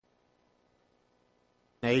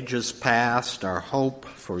Ages past, our hope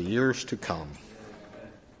for years to come.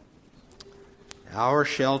 Our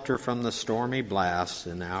shelter from the stormy blasts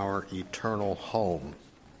and our eternal home.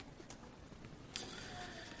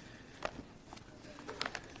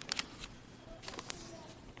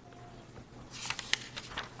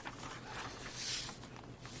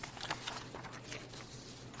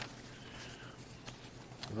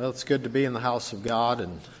 Well, it's good to be in the house of God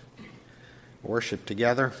and worship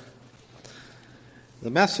together. The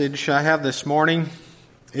message I have this morning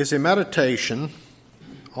is a meditation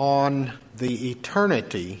on the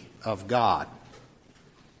eternity of God.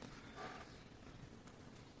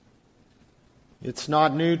 It's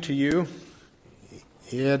not new to you.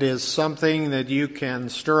 It is something that you can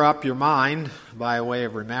stir up your mind by way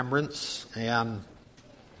of remembrance, and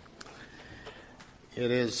it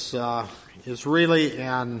is really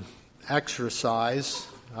an exercise,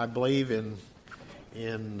 I believe, in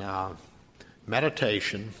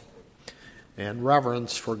meditation and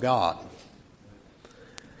reverence for God.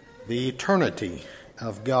 The eternity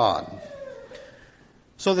of God.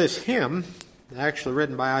 So this hymn, actually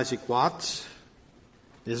written by Isaac Watts,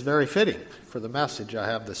 is very fitting for the message I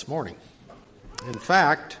have this morning. In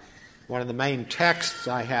fact, one of the main texts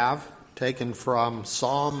I have taken from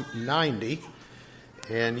Psalm 90,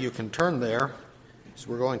 and you can turn there, so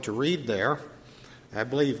we're going to read there. I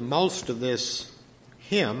believe most of this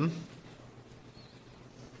hymn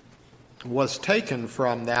was taken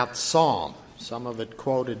from that psalm. Some of it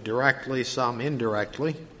quoted directly, some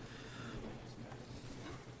indirectly.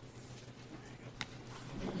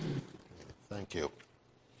 Thank you.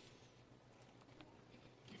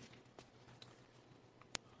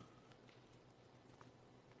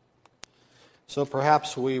 So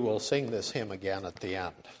perhaps we will sing this hymn again at the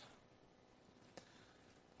end.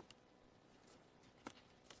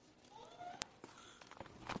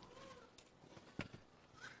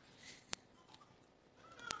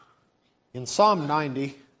 In Psalm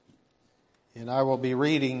 90, and I will be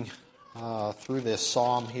reading through this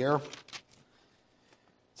psalm here, it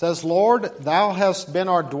says, Lord, thou hast been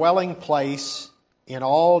our dwelling place in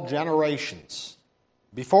all generations.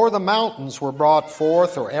 Before the mountains were brought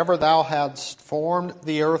forth, or ever thou hadst formed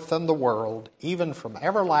the earth and the world, even from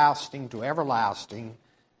everlasting to everlasting,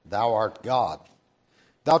 thou art God.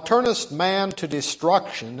 Thou turnest man to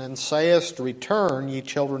destruction, and sayest, Return, ye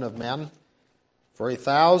children of men. For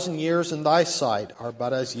 1,000 years in thy sight are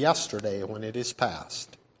but as yesterday when it is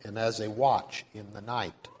past, and as a watch in the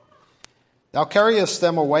night. Thou carriest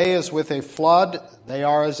them away as with a flood, they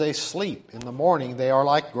are as a sleep. In the morning they are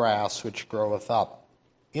like grass which groweth up.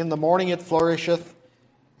 In the morning it flourisheth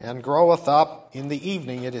and groweth up, in the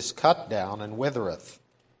evening it is cut down and withereth.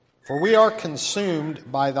 For we are consumed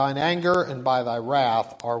by thine anger, and by thy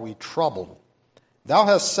wrath are we troubled. Thou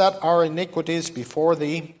hast set our iniquities before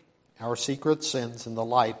thee, our secret sins in the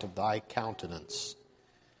light of thy countenance.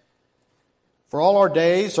 For all our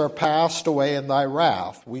days are passed away in thy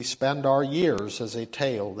wrath. We spend our years as a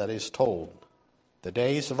tale that is told. The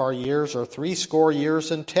days of our years are 80 years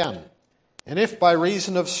and 10. And if by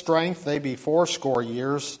reason of strength they be 80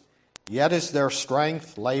 years, yet is their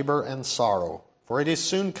strength labor and sorrow. For it is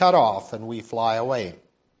soon cut off, and we fly away.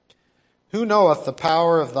 Who knoweth the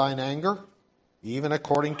power of thine anger? Even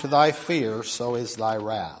according to thy fear, so is thy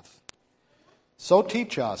wrath. So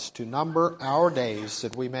teach us to number our days,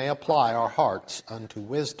 that we may apply our hearts unto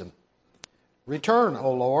wisdom. Return,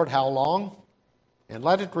 O Lord, how long? And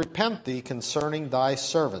let it repent thee concerning thy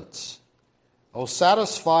servants. O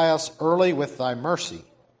satisfy us early with thy mercy,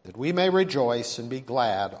 that we may rejoice and be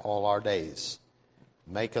glad all our days.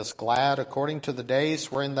 Make us glad according to the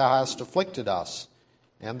days wherein thou hast afflicted us,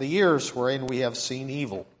 and the years wherein we have seen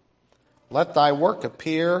evil. Let thy work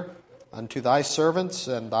appear unto thy servants,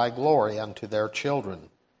 and thy glory unto their children.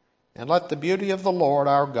 And let the beauty of the Lord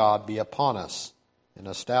our God be upon us, and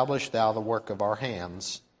establish thou the work of our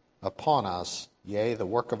hands upon us, yea, the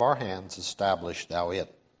work of our hands establish thou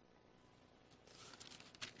it.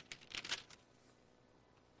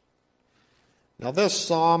 Now this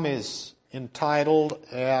psalm is entitled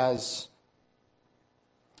as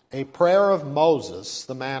a prayer of Moses,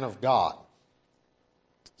 the man of God.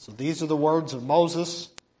 So these are the words of Moses.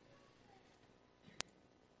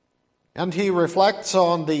 And he reflects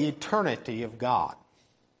on the eternity of God.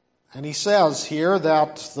 And he says here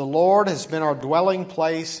that the Lord has been our dwelling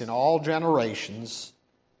place in all generations.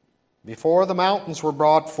 Before the mountains were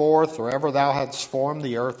brought forth, or ever thou hadst formed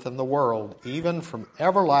the earth and the world, even from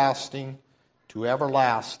everlasting to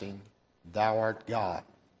everlasting, thou art God.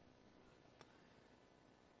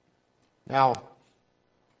 Now,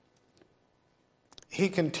 he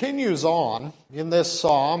continues on in this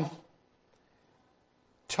psalm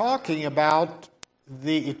talking about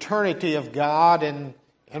the eternity of God and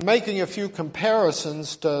making a few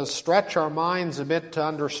comparisons to stretch our minds a bit to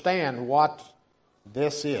understand what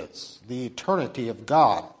this is, the eternity of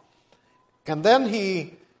God. And then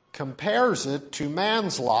he compares it to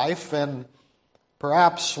man's life, and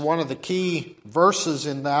perhaps one of the key verses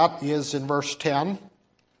in that is in verse 10,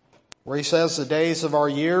 where he says, the days of our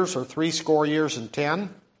years are 80 years and 10.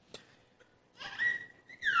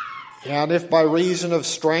 And if by reason of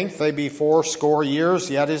strength they be 80 years,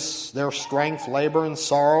 yet is their strength labor and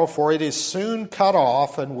sorrow, for it is soon cut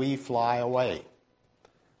off, and we fly away.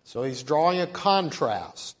 So he's drawing a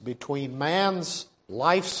contrast between man's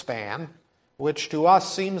lifespan, which to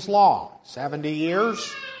us seems long. 70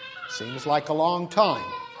 years seems like a long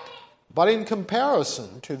time. But in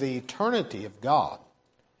comparison to the eternity of God,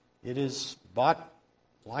 it is but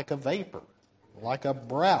like a vapor, like a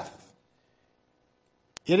breath.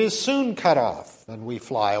 It is soon cut off, and we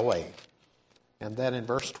fly away. And then in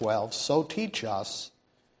verse 12, so teach us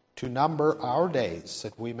to number our days,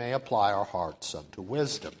 that we may apply our hearts unto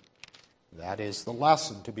wisdom. That is the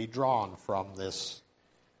lesson to be drawn from this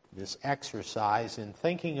exercise in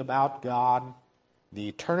thinking about God, the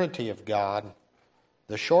eternity of God,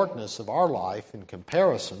 the shortness of our life in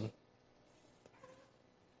comparison,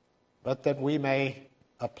 but that we may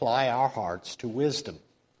apply our hearts to wisdom.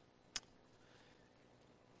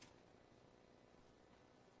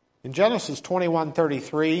 In Genesis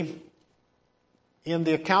 21:33, in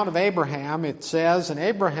the account of Abraham, it says, and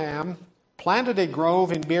Abraham planted a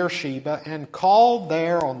grove in Beersheba and called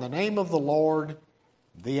there on the name of the Lord,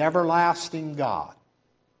 the everlasting God.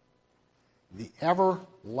 The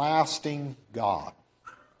everlasting God.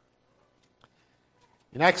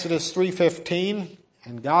 In Exodus 3:15,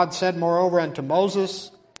 and God said moreover unto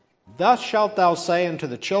Moses, thus shalt thou say unto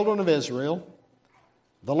the children of Israel,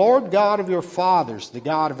 the Lord God of your fathers, the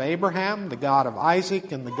God of Abraham, the God of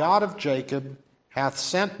Isaac, and the God of Jacob, hath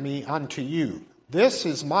sent me unto you. This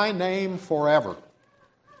is my name forever,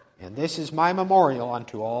 and this is my memorial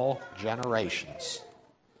unto all generations.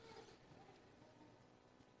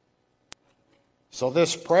 So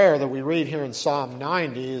this prayer that we read here in Psalm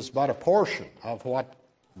 90 is but a portion of what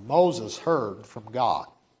Moses heard from God.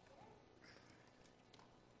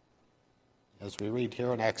 As we read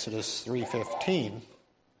here in Exodus 3:15,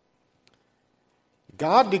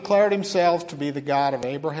 God declared himself to be the God of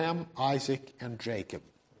Abraham, Isaac, and Jacob.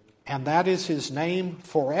 And that is his name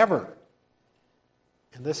forever.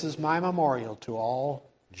 And this is my memorial to all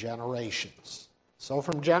generations. So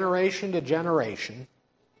from generation to generation,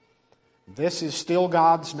 this is still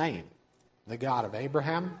God's name, the God of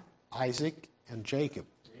Abraham, Isaac, and Jacob.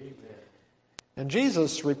 Amen. And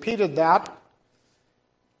Jesus repeated that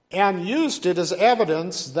and used it as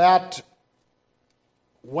evidence that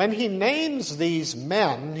when he names these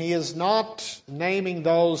men, he is not naming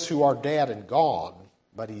those who are dead and gone,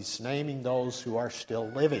 but he's naming those who are still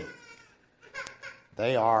living.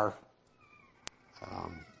 They are,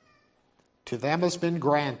 to them has been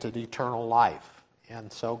granted eternal life.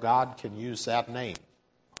 And so God can use that name,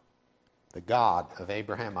 the God of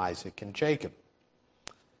Abraham, Isaac, and Jacob.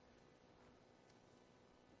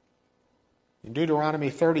 In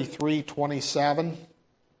Deuteronomy 33:27,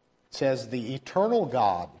 it says, the eternal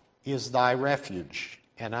God is thy refuge,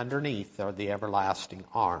 and underneath are the everlasting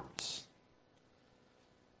arms.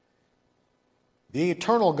 The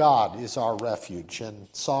eternal God is our refuge. In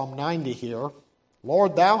Psalm 90 here,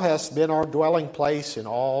 Lord, thou hast been our dwelling place in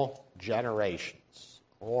all generations,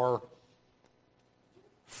 or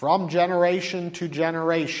from generation to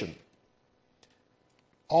generation.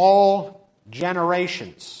 All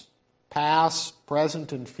generations, past,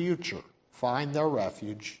 present, and future, find their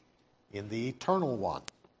refuge in the eternal one,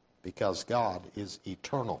 because God is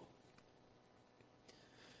eternal.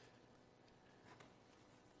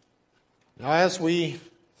 Now, as we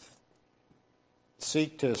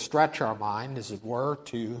seek to stretch our mind, as it were,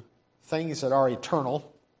 to things that are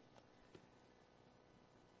eternal,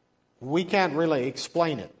 we can't really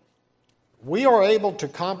explain it. We are able to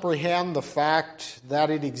comprehend the fact that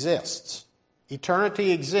it exists.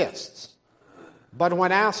 Eternity exists. But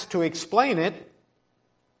when asked to explain it,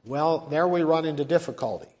 well, there we run into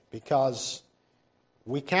difficulty, because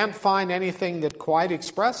we can't find anything that quite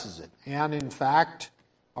expresses it. And in fact,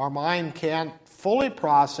 our mind can't fully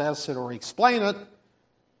process it or explain it,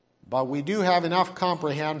 but we do have enough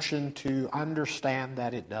comprehension to understand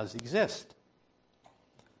that it does exist.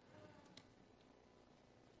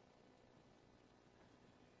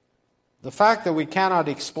 The fact that we cannot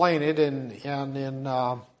explain it, in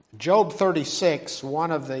Job 36, one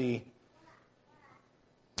of the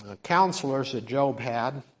counselors that Job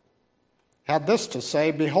had had this to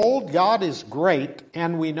say, "Behold, God is great,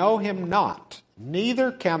 and we know him not,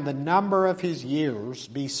 neither can the number of his years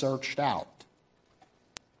be searched out."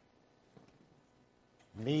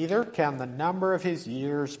 Neither can the number of his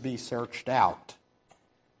years be searched out.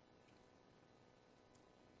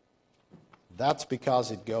 That's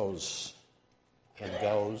because it goes and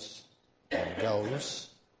goes and goes.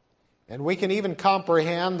 And we can even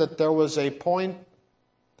comprehend that there was a point,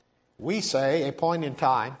 we say, a point in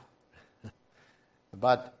time.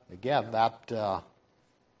 But again, that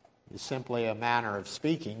is simply a manner of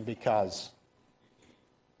speaking, because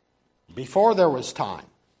before there was time,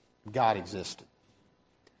 God existed.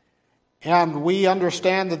 And we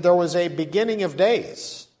understand that there was a beginning of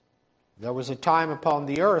days. There was a time upon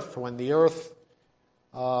the earth when the earth,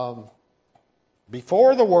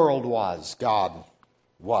 before the world was, God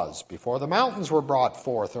was. Before the mountains were brought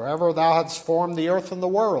forth, or ever thou hadst formed the earth and the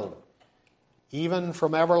world, even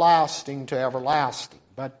from everlasting to everlasting.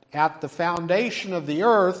 But at the foundation of the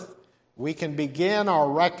earth, we can begin our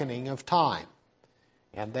reckoning of time.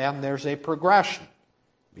 And then there's a progression,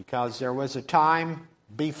 because there was a time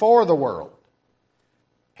before the world.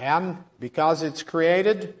 And because it's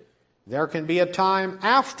created, there can be a time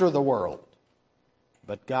after the world.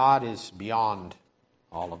 But God is beyond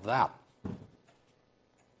all of that.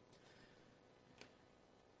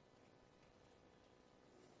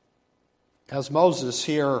 As Moses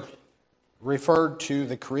here referred to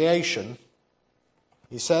the creation,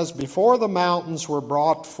 he says, "Before the mountains were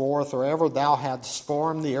brought forth, or ever thou hadst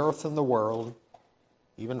formed the earth and the world,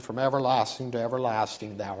 even from everlasting to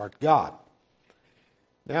everlasting, thou art God."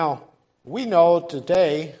 Now, we know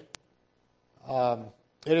today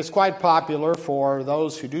it is quite popular for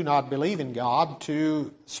those who do not believe in God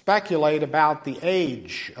to speculate about the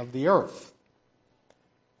age of the earth.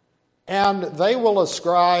 And they will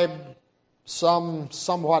ascribe some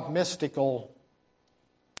somewhat mystical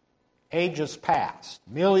ages past,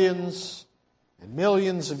 millions and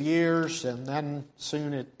millions of years, and then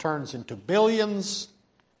soon it turns into billions.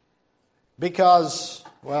 Because,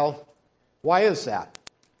 well, why is that?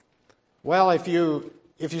 Well, if you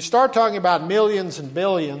start talking about millions and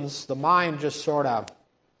billions, the mind just sort of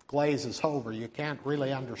glazes over. You can't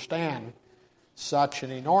really understand such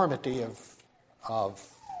an enormity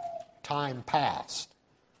of time past.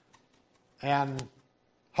 And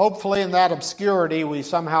hopefully in that obscurity we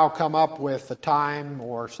somehow come up with a time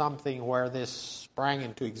or something where this sprang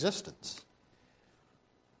into existence.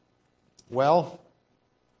 Well,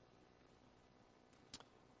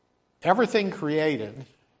 everything created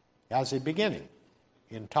has a beginning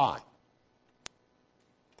in time.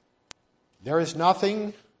 There is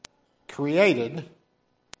nothing created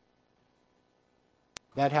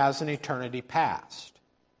that has an eternity past.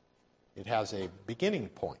 It has a beginning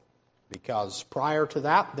point, because prior to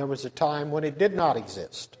that there was a time when it did not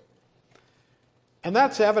exist. And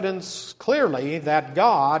that's evidence clearly that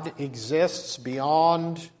God exists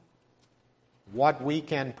beyond what we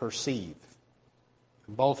can perceive,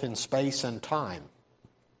 both in space and time.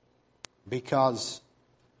 Because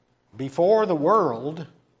before the world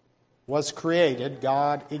was created,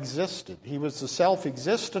 God existed. He was the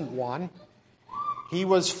self-existent one. He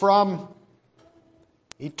was from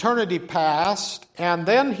eternity past, and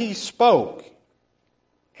then he spoke,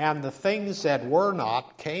 and the things that were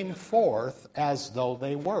not came forth as though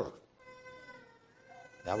they were.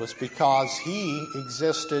 That was because he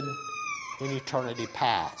existed in eternity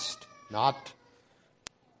past, not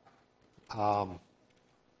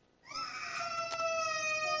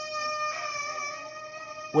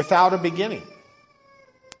without a beginning.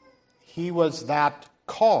 He was that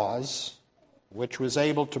cause which was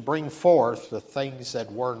able to bring forth the things that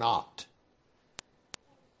were not.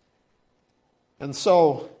 And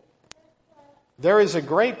so there is a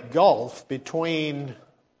great gulf between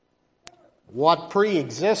what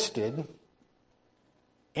pre-existed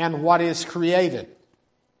and what is created.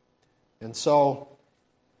 And so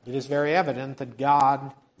it is very evident that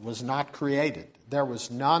God was not created. There was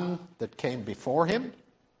none that came before him,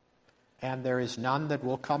 and there is none that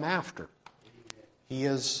will come after. He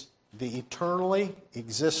is the eternally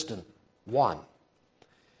existent one.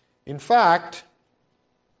 In fact,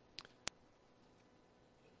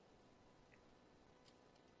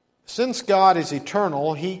 since God is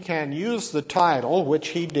eternal, he can use the title, which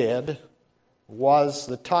he did, was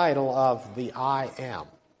the title of the I Am.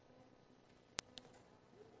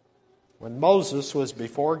 When Moses was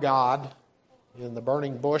before God in the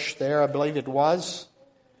burning bush there, I believe it was,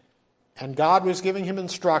 and God was giving him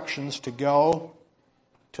instructions to go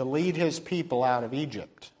to lead his people out of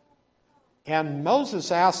Egypt. And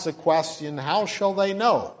Moses asked the question, how shall they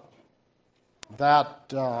know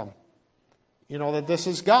that that this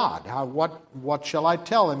is God. What shall I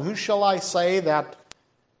tell him? Who shall I say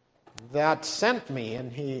that sent me?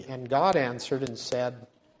 And God answered and said,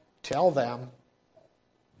 tell them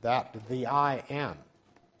that the I Am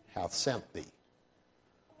hath sent thee.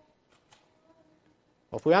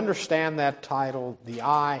 If we understand that title, the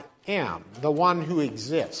I Am, the one who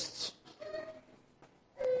exists.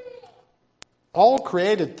 All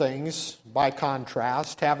created things, by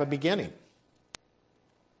contrast, have a beginning.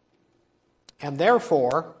 And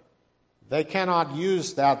therefore, they cannot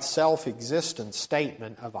use that self-existent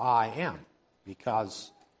statement of I am,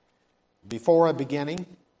 because before a beginning,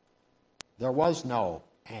 there was no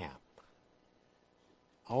am.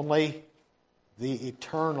 Only the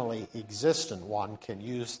eternally existent one can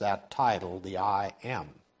use that title, the I am,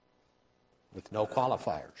 with no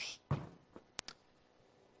qualifiers.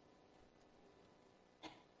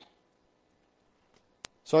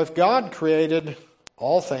 So if God created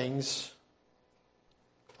all things,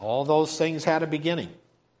 all those things had a beginning,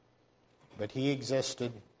 but he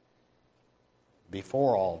existed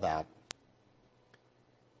before all that.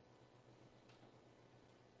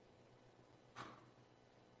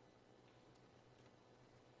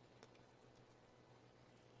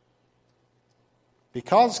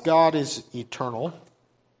 Because God is eternal,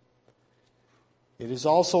 it is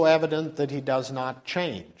also evident that he does not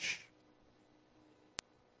change.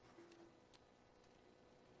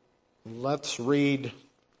 Let's read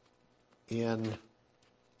in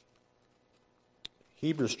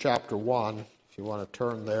Hebrews chapter 1, if you want to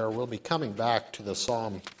turn there. We'll be coming back to the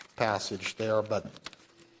Psalm passage there, but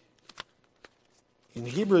in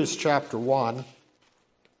Hebrews chapter 1,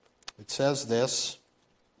 it says this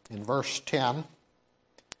in verse 10,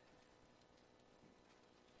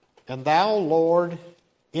 And thou, Lord,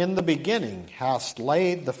 in the beginning hast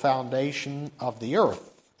laid the foundation of the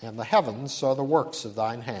earth, and the heavens are the works of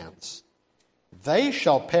thine hands. They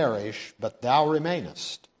shall perish, but thou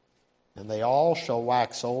remainest, and they all shall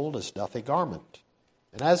wax old as doth a garment.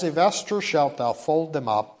 And as a vesture shalt thou fold them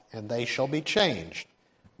up, and they shall be changed.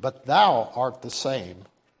 But thou art the same,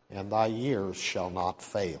 and thy years shall not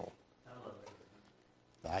fail.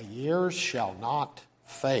 Thy years shall not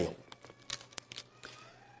fail.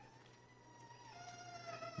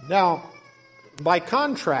 Now, by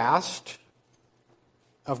contrast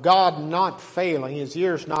of God not failing, his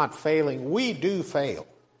years not failing, we do fail.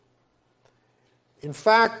 In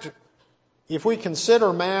fact, if we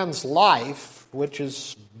consider man's life, which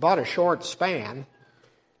is but a short span,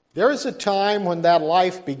 there is a time when that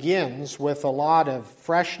life begins with a lot of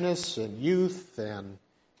freshness and youth and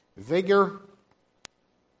vigor.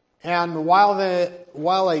 And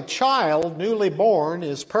while a child, newly born,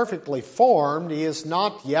 is perfectly formed, he is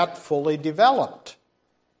not yet fully developed.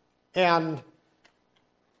 And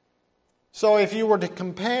so if you were to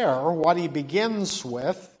compare what he begins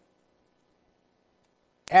with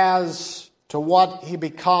as to what he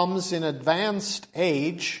becomes in advanced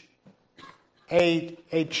age,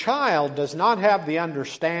 a child does not have the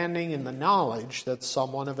understanding and the knowledge that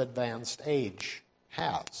someone of advanced age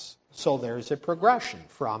has. So there's a progression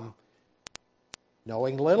from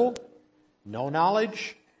knowing little, no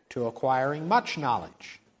knowledge, to acquiring much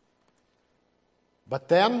knowledge. But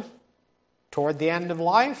then, toward the end of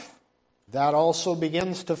life, that also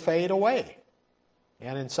begins to fade away.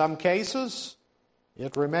 And in some cases,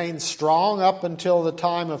 it remains strong up until the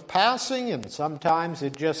time of passing, and sometimes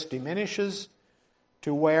it just diminishes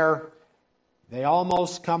to where they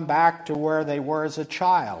almost come back to where they were as a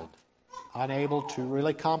child, unable to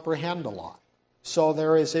really comprehend a lot. So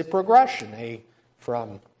there is a progression,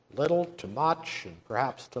 from little to much, and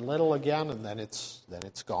perhaps to little again, and then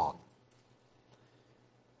it's gone.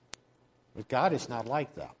 But God is not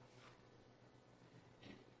like that.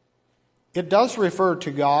 It does refer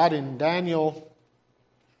to God in Daniel,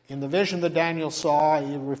 in the vision that Daniel saw,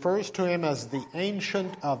 it refers to him as the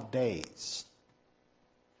Ancient of Days.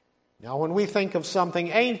 Now, when we think of something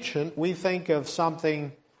ancient, we think of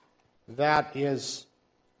something that is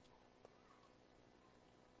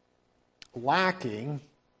lacking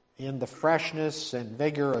in the freshness and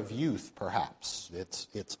vigor of youth, perhaps.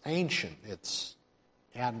 It's ancient.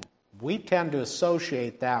 And we tend to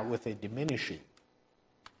associate that with a diminishing,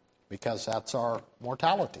 because that's our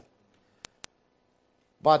mortality.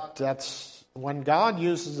 But that's when God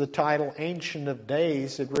uses the title Ancient of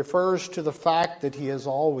Days, it refers to the fact that he has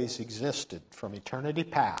always existed from eternity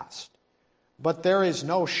past. But there is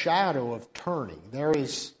no shadow of turning.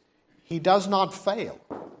 He does not fail.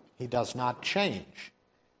 He does not change.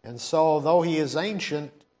 And so, though he is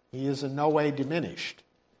ancient, he is in no way diminished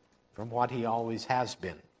from what he always has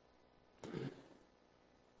been.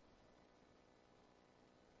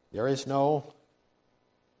 There is no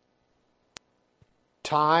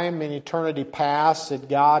time in eternity past that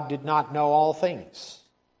God did not know all things.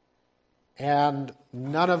 And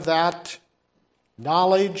none of that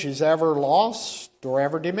knowledge is ever lost or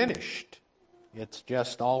ever diminished. It's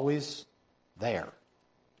just always there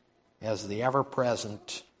as the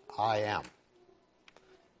ever-present I am.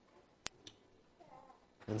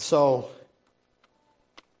 And so,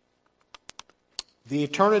 the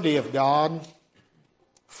eternity of God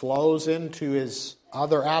flows into His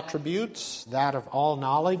other attributes, that of all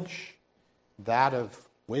knowledge, that of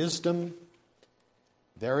wisdom.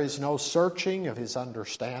 There is no searching of His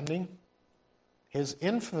understanding.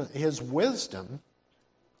 His wisdom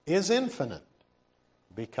is infinite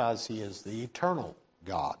because He is the eternal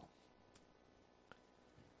God.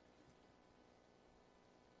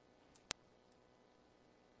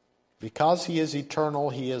 Because He is eternal,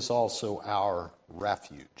 He is also our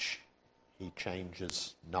refuge. He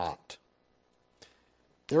changes not.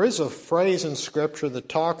 There is a phrase in Scripture that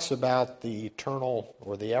talks about the eternal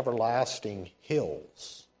or the everlasting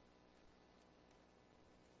hills.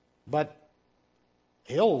 But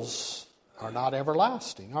hills are not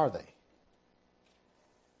everlasting, are they?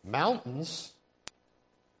 Mountains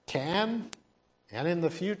can and in the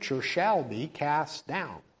future shall be cast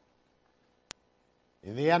down.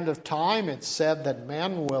 In the end of time, it's said that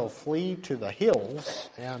men will flee to the hills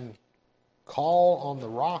and call on the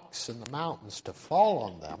rocks and the mountains to fall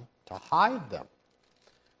on them, to hide them.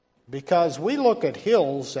 Because we look at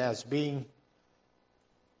hills as being,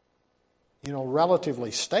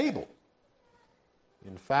 relatively stable.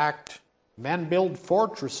 In fact, men build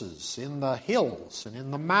fortresses in the hills and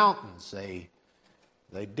in the mountains.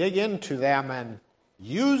 They dig into them and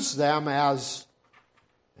use them as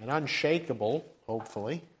an unshakable,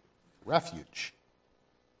 hopefully, refuge.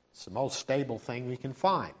 It's the most stable thing we can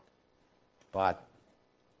find. But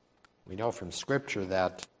we know from Scripture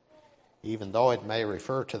that even though it may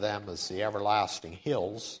refer to them as the everlasting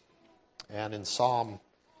hills, and in Psalm,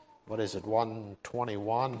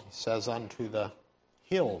 121, he says, "Unto the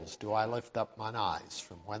hills do I lift up mine eyes,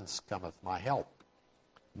 from whence cometh my help?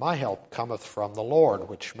 My help cometh from the Lord,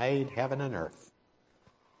 which made heaven and earth."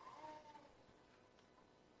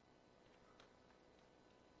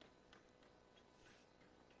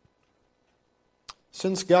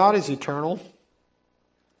 Since God is eternal,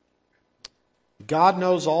 God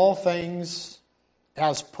knows all things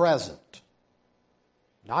as present,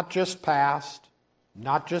 not just past,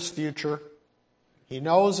 not just future. He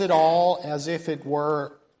knows it all as if it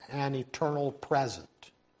were an eternal present.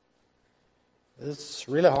 It's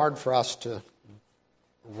really hard for us to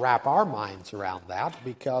wrap our minds around that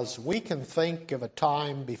because we can think of a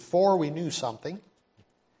time before we knew something,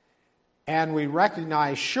 and we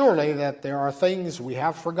recognize surely that there are things we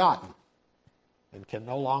have forgotten and can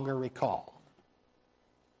no longer recall.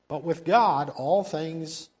 But with God, all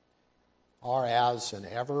things are as an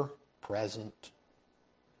ever-present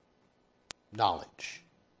knowledge.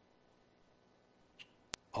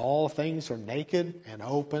 All things are naked and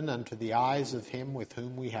open unto the eyes of Him with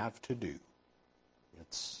whom we have to do.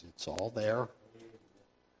 It's all there.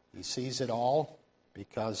 He sees it all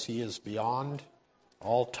because He is beyond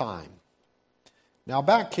all time. Now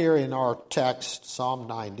back here in our text, Psalm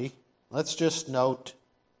 90, let's just note,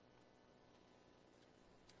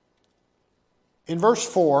 in verse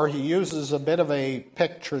 4, he uses a bit of a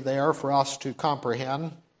picture there for us to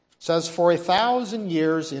comprehend. It says, "For 1,000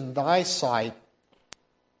 years in thy sight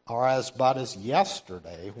are as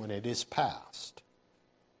yesterday when it is past,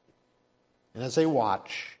 and as a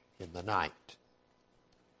watch in the night."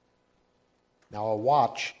 Now a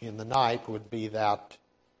watch in the night would be that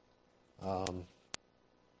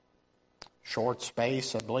short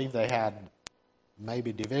space. I believe they had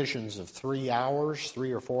maybe divisions of 3 hours,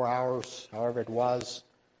 3 or 4 hours, however it was.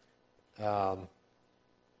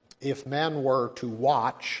 If men were to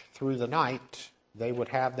watch through the night, they would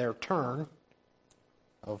have their turn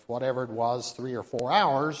of whatever it was, 3 or 4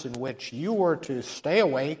 hours, in which you were to stay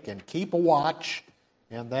awake and keep a watch,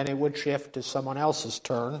 and then it would shift to someone else's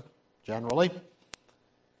turn, generally.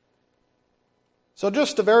 So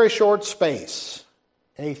just a very short space.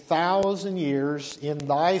 1,000 years in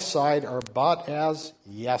thy sight are but as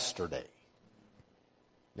yesterday.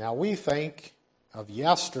 Now we think of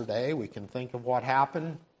yesterday, we can think of what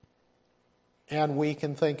happened, and we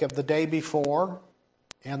can think of the day before,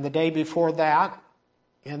 and the day before that,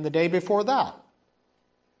 and the day before that.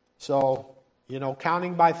 So,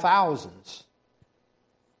 counting by thousands.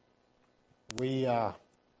 If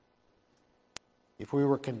we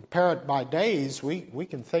were to compare it by days, we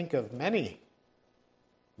can think of many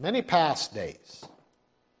past days.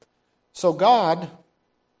 So God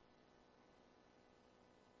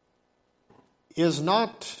is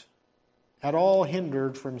not at all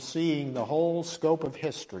hindered from seeing the whole scope of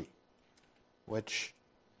history, which,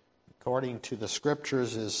 according to the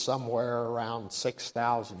Scriptures, is somewhere around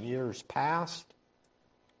 6,000 years past.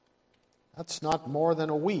 That's not more than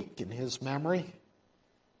a week in his memory.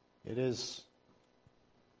 It's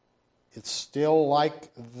still like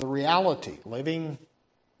the reality, living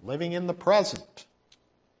in the present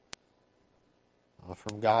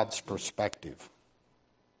from God's perspective.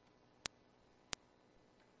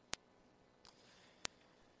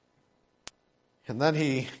 And then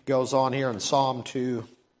he goes on here in Psalm 2,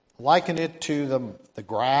 liken it to the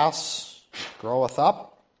grass groweth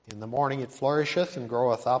up, in the morning it flourisheth and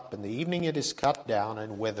groweth up, in the evening it is cut down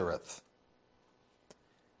and withereth.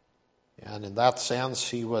 And in that sense,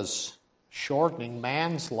 he was shortening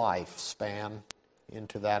man's lifespan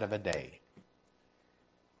into that of a day.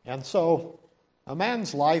 And so, a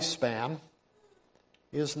man's lifespan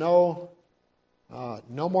is no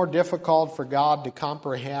more difficult for God to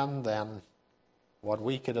comprehend than what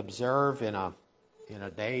we could observe in a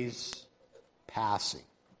day's passing.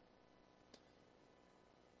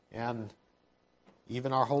 And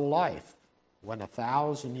even our whole life, when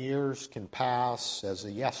 1,000 years can pass as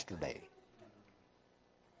a yesterday.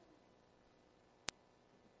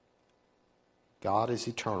 God is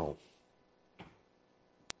eternal.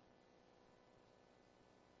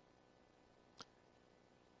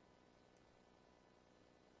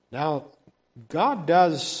 Now, God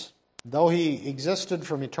does, though he existed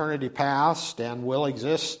from eternity past and will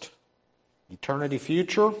exist eternity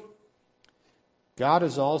future, God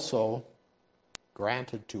is also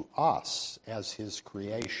granted to us as his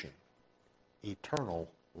creation eternal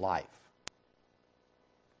life.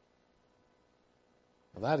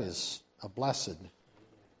 Now, that is a blessed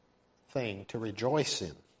thing to rejoice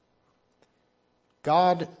in.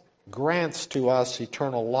 God grants to us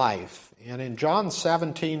eternal life. And in John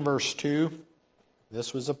 17, verse 2,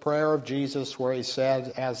 this was a prayer of Jesus where he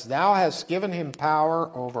said, as thou hast given him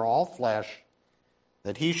power over all flesh,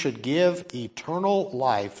 that he should give eternal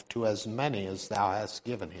life to as many as thou hast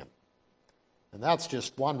given him. And that's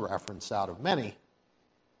just one reference out of many,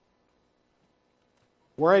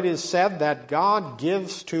 where it is said that God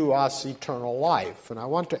gives to us eternal life. And I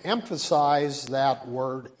want to emphasize that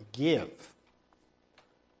word give.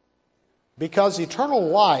 Because eternal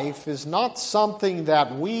life is not something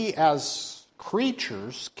that we as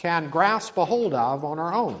creatures can grasp a hold of on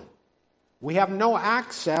our own. We have no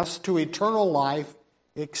access to eternal life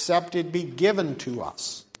except it be given to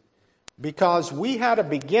us. Because we had a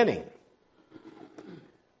beginning.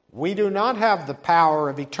 We do not have the power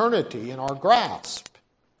of eternity in our grasp.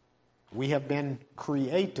 We have been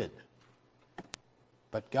created.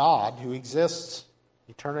 But God, who exists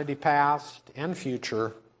eternity past and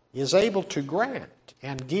future, is able to grant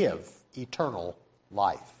and give eternal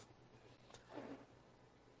life.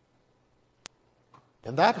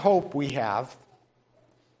 And that hope we have,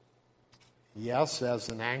 yes, as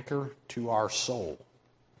an anchor to our soul,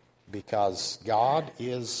 because God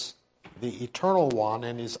is the eternal one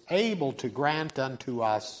and is able to grant unto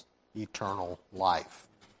us eternal life.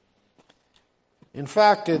 In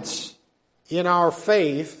fact, it's in our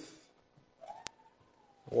faith,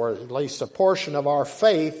 or at least a portion of our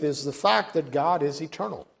faith, is the fact that God is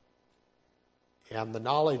eternal. And the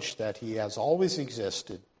knowledge that he has always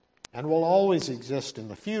existed and will always exist in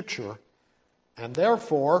the future, and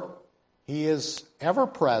therefore he is ever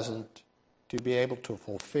present to be able to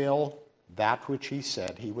fulfill that which he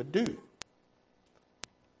said he would do.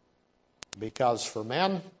 Because for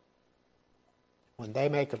men, when they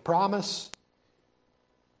make a promise,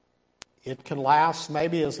 it can last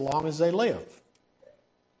maybe as long as they live.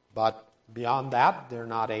 But beyond that, they're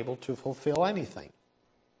not able to fulfill anything.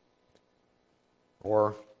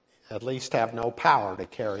 Or at least have no power to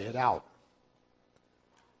carry it out.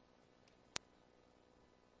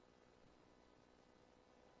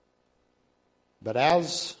 But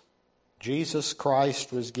as Jesus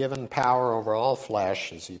Christ was given power over all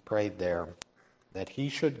flesh, as he prayed there, that he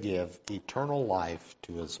should give eternal life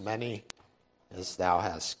to as many as thou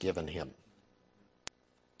hast given him.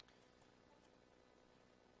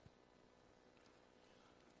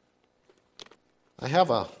 I have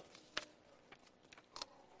the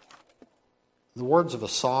words of a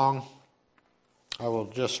song. I will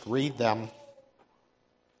just read them.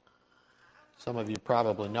 Some of you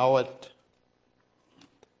probably know it.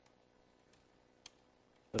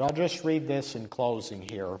 But I'll just read this in closing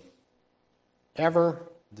here. Ever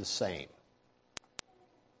the same.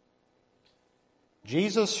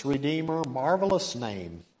 Jesus, Redeemer, marvelous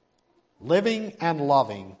name, living and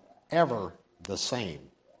loving, ever the same.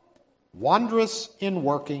 wondrous in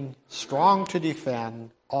working, strong to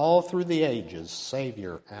defend, all through the ages,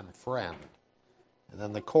 Savior and friend. And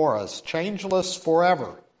then the chorus, changeless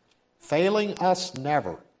forever, failing us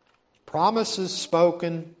never, promises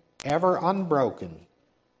spoken, ever unbroken,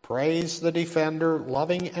 praise the defender,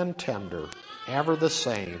 loving and tender, ever the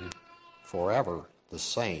same, forever the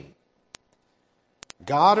same.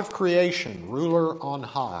 God of creation, ruler on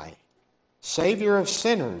high, Savior of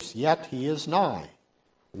sinners, yet he is nigh.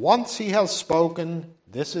 Once he has spoken,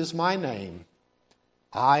 this is my name,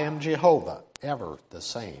 I am Jehovah, ever the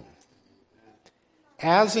same.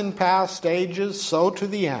 As in past ages, so to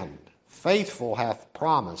the end, faithful hath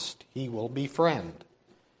promised he will befriend.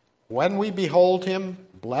 When we behold him,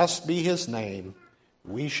 blessed be his name,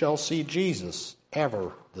 we shall see Jesus,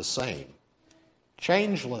 ever the same.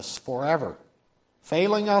 Changeless forever,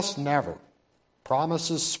 failing us never,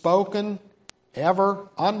 promises spoken, ever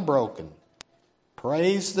unbroken.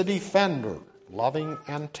 Praise the defender, loving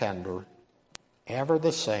and tender, ever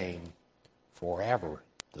the same, forever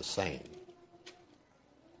the same.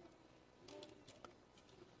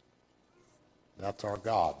 That's our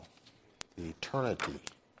God, the eternity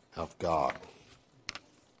of God.